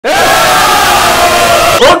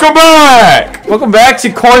welcome back! Welcome back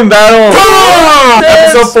to Coin Battle!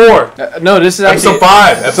 Episode 4. No, this is actually... Episode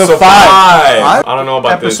 5. Episode 5. I don't know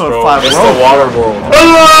about this, bro. It's the water world.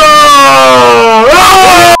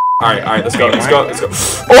 Alright, let's go.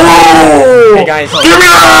 Oh! Hey, guys. Give me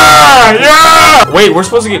that! Yeah! Wait, we're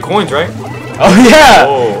supposed to get coins, right? Oh, yeah!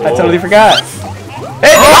 I totally forgot.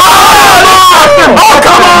 Hey! Oh,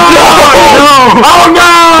 come on! Oh,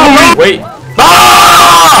 no! Wait.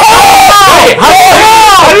 Wait,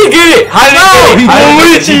 how did he get it? How did he get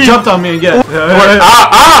it? He jumped on me again.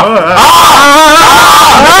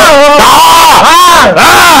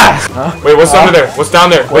 Wait, what's under there? What's down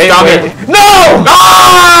there? What's down there? No!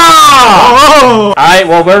 Alright,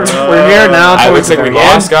 well we're here now. It looks like we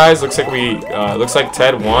lost, guys. Looks like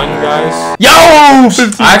Ted won, guys. Yo!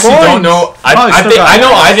 I actually don't know. I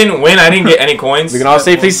know I didn't win. I didn't get any coins. We can all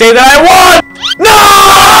safely say that I won! No!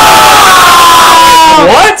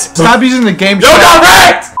 What? Stop using the game. Yo,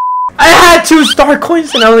 direct! I had 2 star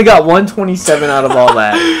coins and I only got 127 out of all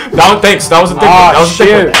that. Thanks. That was a thick one. That was a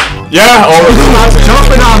thick one. Yeah. Stop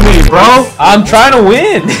jumping on me, bro. I'm trying to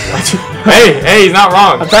win. Hey, he's not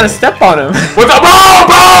wrong. I'm trying to step on him. What's up, bro?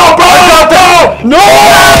 No!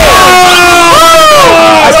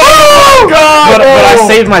 Oh, God. But I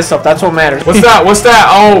saved myself. That's what matters. What's that?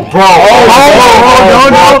 Oh, bro.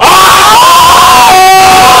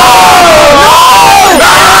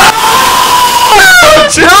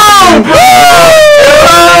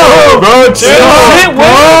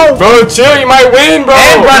 Bro, chill. You might win, bro.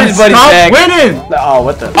 And brought his buddy back. Winning. Oh,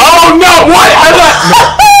 what the? Oh no! What?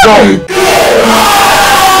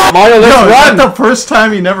 Mario, let's run. Is that the first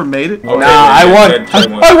time you never made it? Okay, nah, I won. I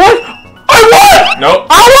won. Nope.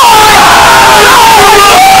 I won!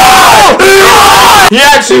 He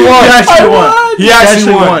actually won. He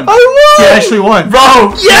actually won. He actually won.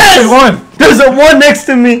 Bro, yes! He won. There's a 1 next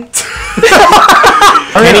to me.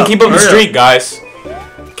 Can he keep up the streak, guys?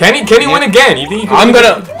 Can he win again? You think he can? I'm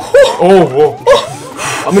gonna. Oh.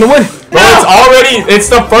 I'm gonna win. Bro, it's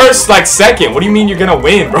the first, second. What do you mean you're gonna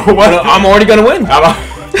win, bro? What? I'm already gonna win. I'm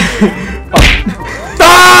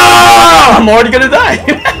already gonna die.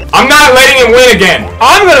 I'm not letting him win again.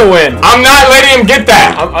 I'm gonna win. I'm not letting him get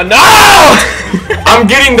that. No! I'm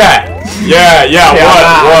getting that. Yeah.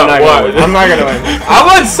 What? I'm not gonna win. I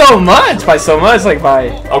won so much. By so much, like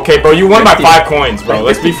by... Okay, bro, you won by 5 coins, bro.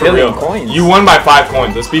 Let's be for real. You won by 5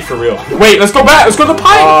 coins. Let's be for real. Wait, let's go back. Let's go to the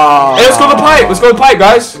pipe. Hey, let's go to the pipe. Let's go to the pipe,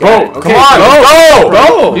 guys. Bro, come on.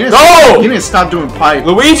 Go. You need to stop doing pipe.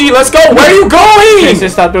 Luigi, let's go. Where are you going? You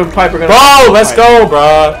just stop doing pipe. Bro, let's go,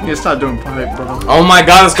 bro. You need to stop doing pipe, bro. Oh my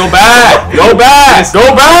God, let's go back. Go back.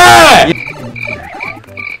 Go back.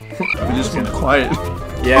 We're just getting quiet.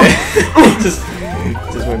 Yeah. just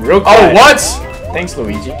went real quiet. Oh, what? Thanks,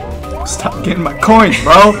 Luigi. Stop getting my coins,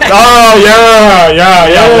 bro. Oh, yeah.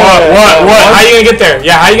 What? How you gonna get there?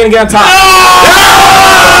 Yeah, how you gonna get on top?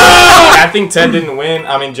 I think Ted didn't win.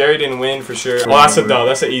 I mean, Jerry didn't win for sure. Well, that's a dub.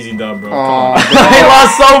 That's an easy dub, bro. Come on. I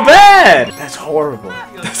lost so bad. That's horrible.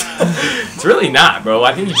 It's really not, bro.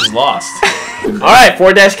 I think you just lost. Alright,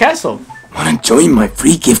 4-Castle. Wanna join my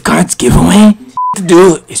free gift cards giveaway? To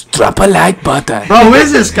do is drop a like button. Bro, who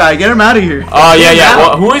is this guy? Get him out of here. Oh, yeah.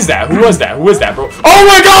 Well, who is that? Who was that, bro? Oh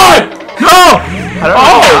my God! No!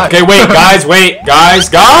 Oh! Okay, wait, guys. Whoa!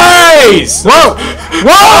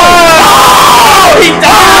 He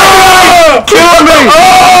died! Kill me!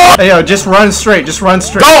 Oh! Hey, yo, just run straight. Go,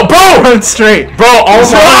 bro! Run straight. Bro, oh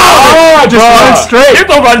my God! Just run straight. You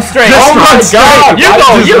go run straight. Oh my God!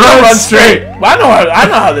 You go run straight. Well, I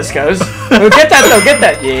know how this goes. Get that though. Get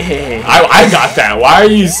that. Yeah. I got that. Why are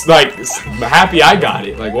you happy I got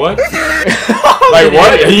it? Like what? Like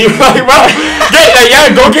what? Are you like, bro?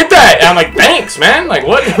 Yeah, go get that. And I'm like, thanks, man. Like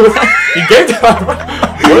what? You gave that? What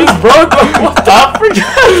is bro? What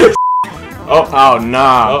the? Oh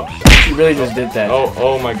no. You really just did that.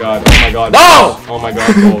 Oh my God. No! Oh my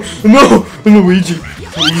God. No, Luigi.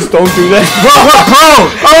 Please don't do that. Bro!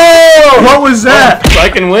 Oh! What was that? So I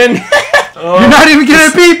can win. You're not even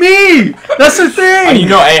gonna beat me! That's the thing! How do you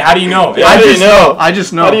know? Hey, how do you know? Yeah, I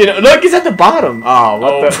just know. How do you know? Look, he's at the bottom. Oh,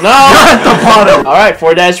 what the? No! At the bottom! Alright,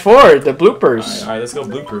 4-4, the bloopers. Alright, let's go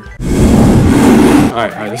blooper.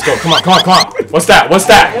 Alright, let's go. Come on. What's that? Which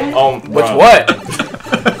what?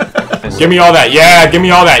 Give me all that. Yeah, give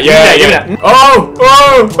me all that. Yeah. Give me that. Oh. Bro.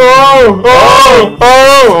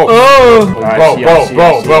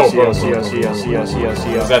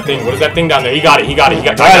 What's that thing? What is that thing down there? He got it. I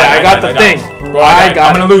got the thing. Bro, I'm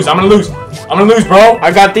gonna lose. I'm gonna lose, bro.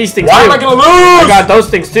 I got these things Why too. am I gonna lose? I got those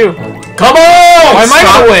things too. Come on. Why am I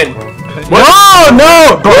gonna win?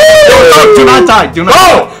 No! Bro, do not die. Do not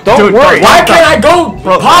die. Don't worry. Why can't I go?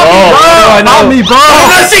 Pop me, bro. Pop me, bro.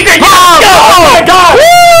 Oh, secret. Oh my god.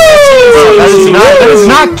 That is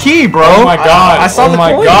not key, bro. Oh my god. I saw the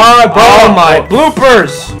coin. Oh my god, bro. Oh my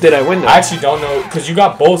bloopers. Did I win though? I actually don't know because you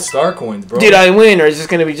got both star coins, bro. Did I win, or is this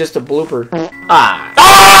gonna be just a blooper? That's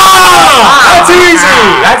easy.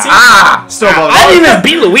 That's easy. Still above. I didn't even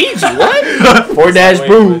beat Luigi. What?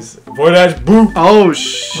 4-boo. 4-boo. Oh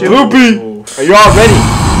shit. Bloopy. Are you all ready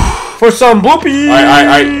for some bloopy?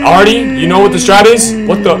 Alright. Artie, you know what the strat is?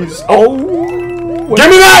 What the? Oh. Give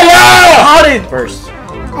me that, yeah! How did first?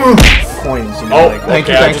 Coins, you know, Oh, like Thank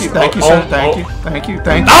you, okay, thank you, sir. Thank you. Oh,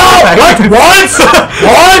 what?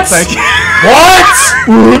 What? Thank you. What?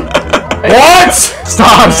 What?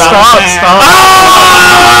 Stop.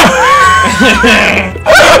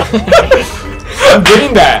 I'm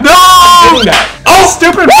getting that. No! I'm getting that. Oh,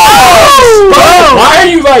 stupid. Bro, why are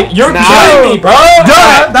you like, you're killing me, bro.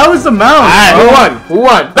 That was the mount. Alright, who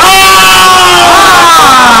won?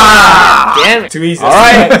 Damn it. Too easy.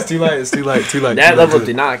 Alright. It's too late. That level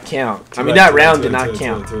did not count. I mean, that round did not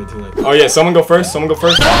count. Oh yeah, someone go first.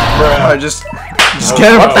 Alright, just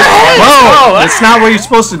get him. Oh, Bro, that's not what you're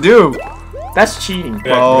supposed to do. That's cheating.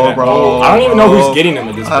 Bro. I don't even know who's getting them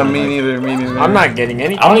at this point. Me neither. I'm not getting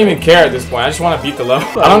any. I don't even care at this point. I just want to beat the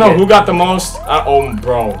level. I don't know who got the most. Oh,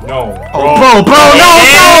 bro, no. Bro, no, bro.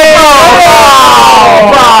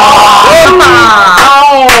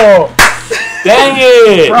 Dang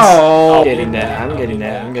it! Bro. I'm getting that. I'm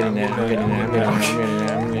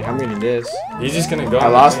getting this. He's just gonna go. I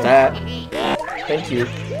lost that. Thank you.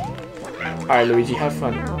 Alright, Luigi, have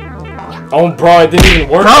fun. Oh, bro, it didn't even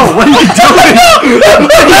work. Bro, what are you doing?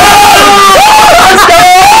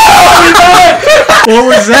 What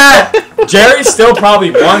was that? Jerry still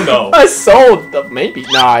probably won though. I sold the maybe.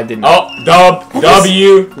 No, I didn't. Oh,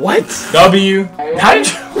 W. What? W. How did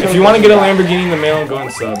you? If you want to get a Lamborghini in the mail, go and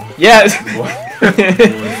sub. Yeah.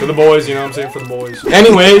 For the boys, you know what I'm saying? For the boys.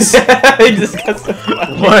 Anyways. He just got so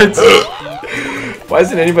What? Why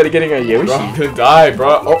isn't anybody getting a Yoshi? Bro, I'm gonna die,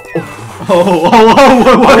 bro.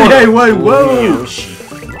 Whoa. Yoshi.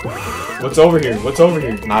 What's over here?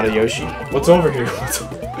 Not a Yoshi. What's over here?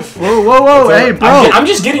 Whoa, hey, bro. I'm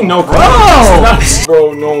just getting no clouds.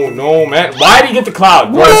 Bro, no, man. Why did he get the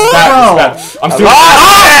cloud? Bro, it's bad. I'm still.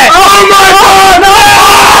 Oh my god!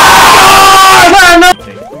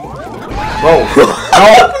 Bro, no.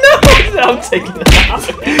 I'm taking it out.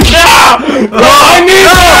 No! Bro, I need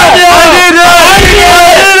it!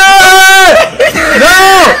 No!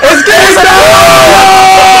 It's getting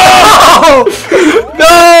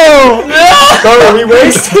No! Bro, we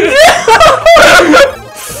wasted it.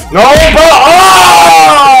 No, bro!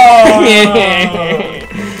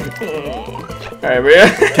 Alright, man.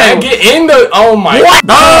 Can't get in the. Oh my. What?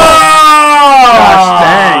 Gosh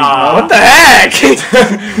dang, bro. What the heck?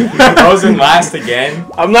 I was in last again.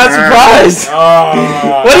 I'm not surprised.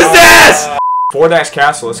 What is this?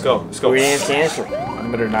 4-castle. Let's go. We didn't cancel. I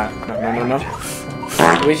better not. No.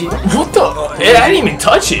 Luigi. What the? Yeah, I didn't even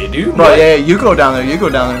touch it, dude. Bro, yeah, you go down there. I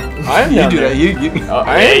am You down do there. that. You.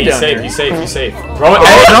 Hey, down there. you safe. Bro, hey, no,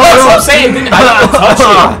 that's no. what I'm saying. I didn't even touch it.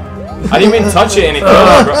 I didn't even touch it and it killed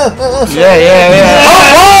me, bro.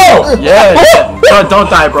 Yeah. Oh! Yeah. Bro, don't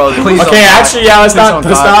die, bro. Please. Okay, don't die. actually, yeah, let's not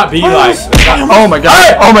be like. Oh my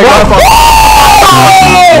god. Oh my god.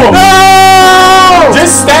 No!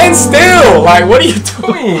 Just stand still. Like, what are you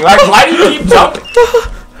doing? Like, why do you keep jumping?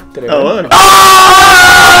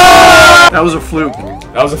 That was a fluke.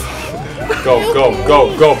 That was a.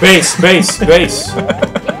 Go. Base.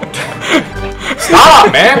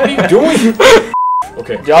 Stop, man. What are you doing?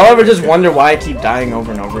 Okay. Y'all ever just wonder why I keep dying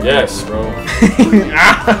over and over again? Yes, bro.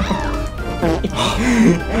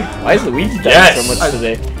 Why is Luigi dying Yes. so much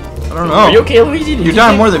today? I don't know. Are you okay, Luigi? You're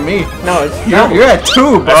dying more than me. No, it's You're at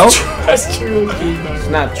 2, bro. That's true. It's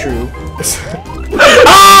not true.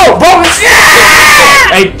 Oh, bro!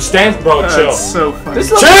 Hey, stand, bro. Chill. That's so funny.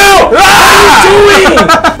 Chill! What are you doing?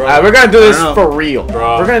 Alright, we're gonna do this know. for real.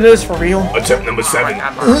 Bro. We're gonna do this for real. Attempt number 7.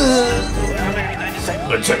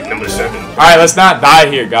 Attempt number 7. Alright, let's not die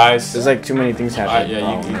here, guys. There's like too many things happening.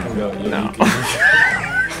 Yeah, you can go. Yeah, No. you can.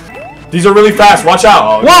 These are really fast. Watch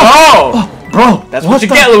out. Whoa! Bro, That's what you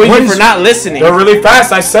get, Luigi, for not listening. They're really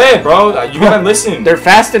fast. I said, bro. You gotta listen. They're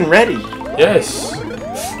fast and ready. Yes.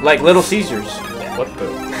 Like Little Caesars. What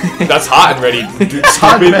the? That's hot and ready. Dude,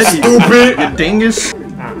 Hot and ready. Stupid. You dingus.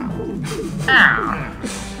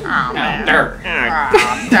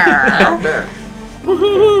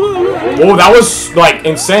 Whoa, that was like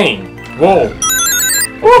insane. Whoa.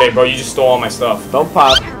 Okay, bro, you just stole all my stuff. Don't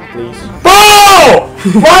pop, please. Bro!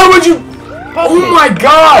 Why would you? Oh my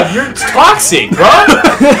god, you're toxic, bro.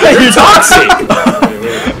 You're toxic.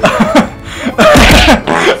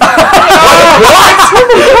 What?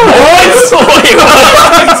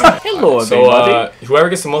 Hello, So, whoever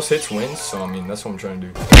gets the most hits wins. So, I mean, that's what I'm trying to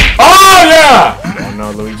do. Oh yeah! Oh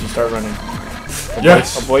no, Luigi, start running.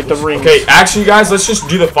 Yes. Avoid the ring. Okay, actually, guys, let's just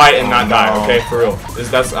do the fight and not die. Okay, for real.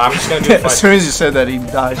 I'm just gonna do the fight. As soon as you said that, he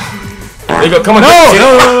died. There you go. Come on. No.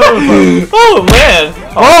 Oh man!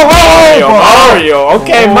 Mario!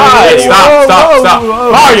 Okay, Mario! Stop!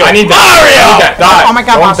 Mario! I need that. Mario! I need that. Die. Oh my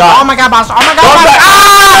god, boss! Die. Oh my god, boss! Oh my god, Don't boss!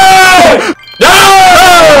 die.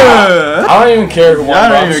 I don't even care who won. I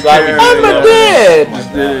don't I'm even glad we care. did I'm it. a dead!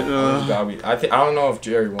 I don't know if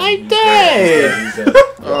Jerry won. I died. He's dead.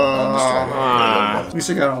 At least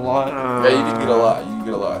I got a lot. Yeah, you did get a lot. You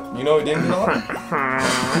get a lot. You know who didn't get a lot?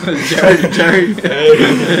 Jerry.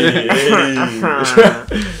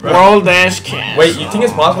 World Dash Cat. Wait, you think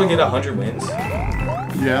it's possible to get 100 wins?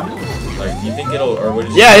 Yeah. Like, you think it'll, or what?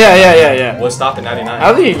 Yeah. We'll stop at 99.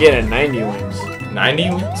 I think you get a 90 wins. 90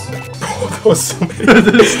 wins? That was so many.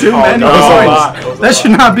 There's too many no. coins. That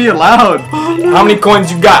should not be allowed. How many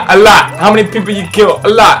coins you got? A lot. How many people you killed? A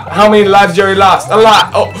lot. How many lives Jerry lost? A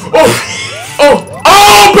lot. Oh, bro!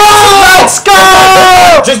 Let's go!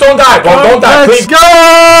 Just don't die, bro. Don't die, please.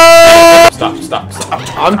 Let's go! Stop.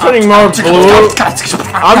 I'm turning more blue.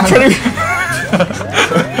 I'm turning.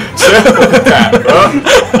 Chill with that, bro.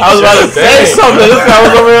 I was about to say something. This guy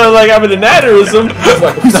was over here like having an aneurysm.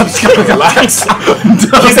 Relax.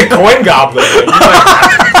 He's a coin goblin.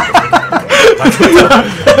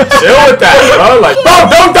 Chill with that, bro. Like, bro,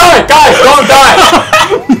 don't die, guys. Don't die.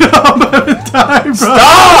 No, I'm gonna die, bro.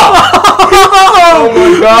 Stop. Oh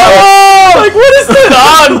my god. Like, what is that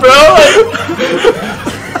on, bro? Like,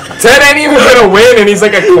 Ted ain't even gonna win, and he's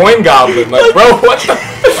like a coin goblin. Like, bro, what the?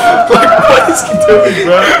 Like, what is he doing,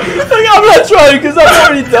 bro? like I'm not trying because I'm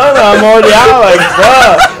already done. I'm already out. Like,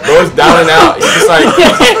 bro. Bro's down and out. He's just like,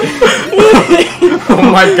 oh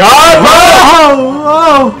my god,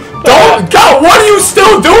 bro! Don't, God, what are you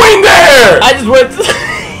still doing there? I just went.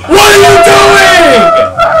 What are you doing?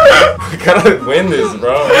 We gotta win this,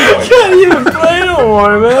 bro. I can't even play no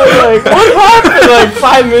more, man. Like, what happened like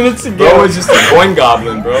 5 minutes ago? Bro was just a coin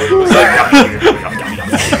goblin, bro. He was like,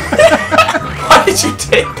 why did you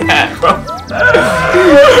take that, bro?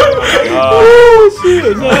 Oh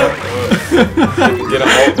shit! No. Get him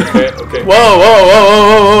out. Okay.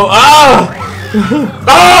 Whoa! Ah!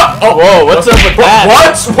 Oh, whoa! What's up with that?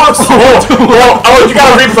 What's oh, you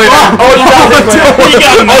gotta replay that. Oh, you gotta replay that. He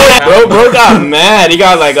got mad. Bro got mad. He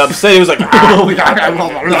got like upset. He was like,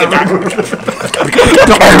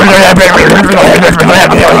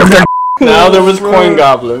 Now there was coin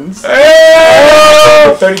goblins.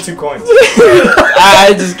 Hey! 32 coins.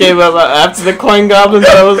 I just gave up after the coin goblins.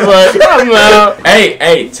 I was like, I'm out.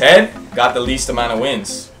 Hey, Ted got the least amount of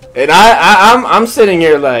wins. And I'm sitting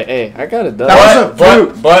here like, hey, I got it done.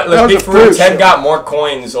 But let's be for real. Ted got more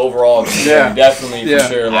coins overall. Yeah, definitely for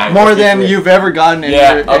sure. Like, more than you've ever gotten in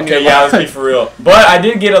your let's life. be for real. But I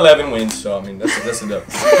did get 11 wins, so I mean that's a dub.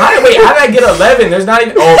 How did I get 11? There's not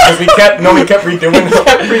even. Oh, because we kept redoing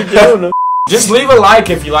it. Just leave a like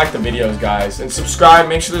if you like the videos, guys, and subscribe.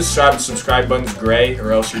 Make sure the subscribe button's gray,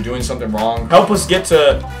 or else you're doing something wrong. Help us get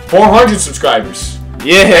to 400 subscribers.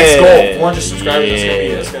 Yeah. Next goal, 400 subscribers.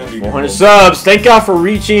 That's gonna be 400 subs. Thank y'all for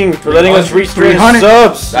letting us reach 300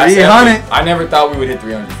 subs. 300. I never thought we would hit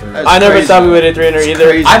 300 first. I never thought we would hit 300 either.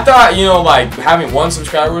 Crazy. I thought, like, having one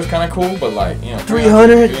subscriber was kind of cool, but, like,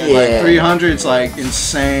 300? Yeah. Like 300 is like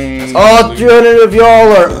insane. All 300 of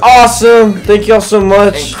y'all are awesome. Thank y'all so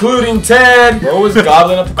much. Including Ted. Bro was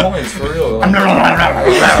gobbling up the coins, for real. Like,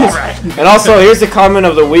 and also, here's the comment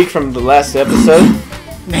of the week from the last episode.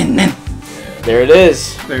 There it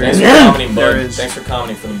is. Thanks for commenting, bud. Thanks for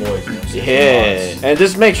commenting for the boys. Yeah. And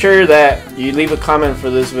just make sure that you leave a comment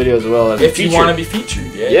for this video as well. If you want to be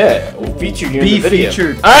featured. Yeah. We'll feature you in the video.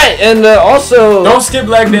 Featured. Alright, and also... Don't skip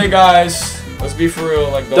leg day, guys. Let's be for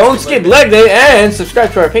real. Like, don't skip leg day, and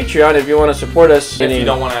subscribe to our Patreon if you want to support us. If you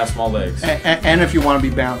don't want to have small legs. And if you want to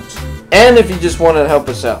be balanced. And if you just want to help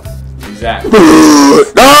us out. Exactly.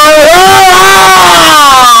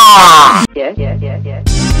 Yeah.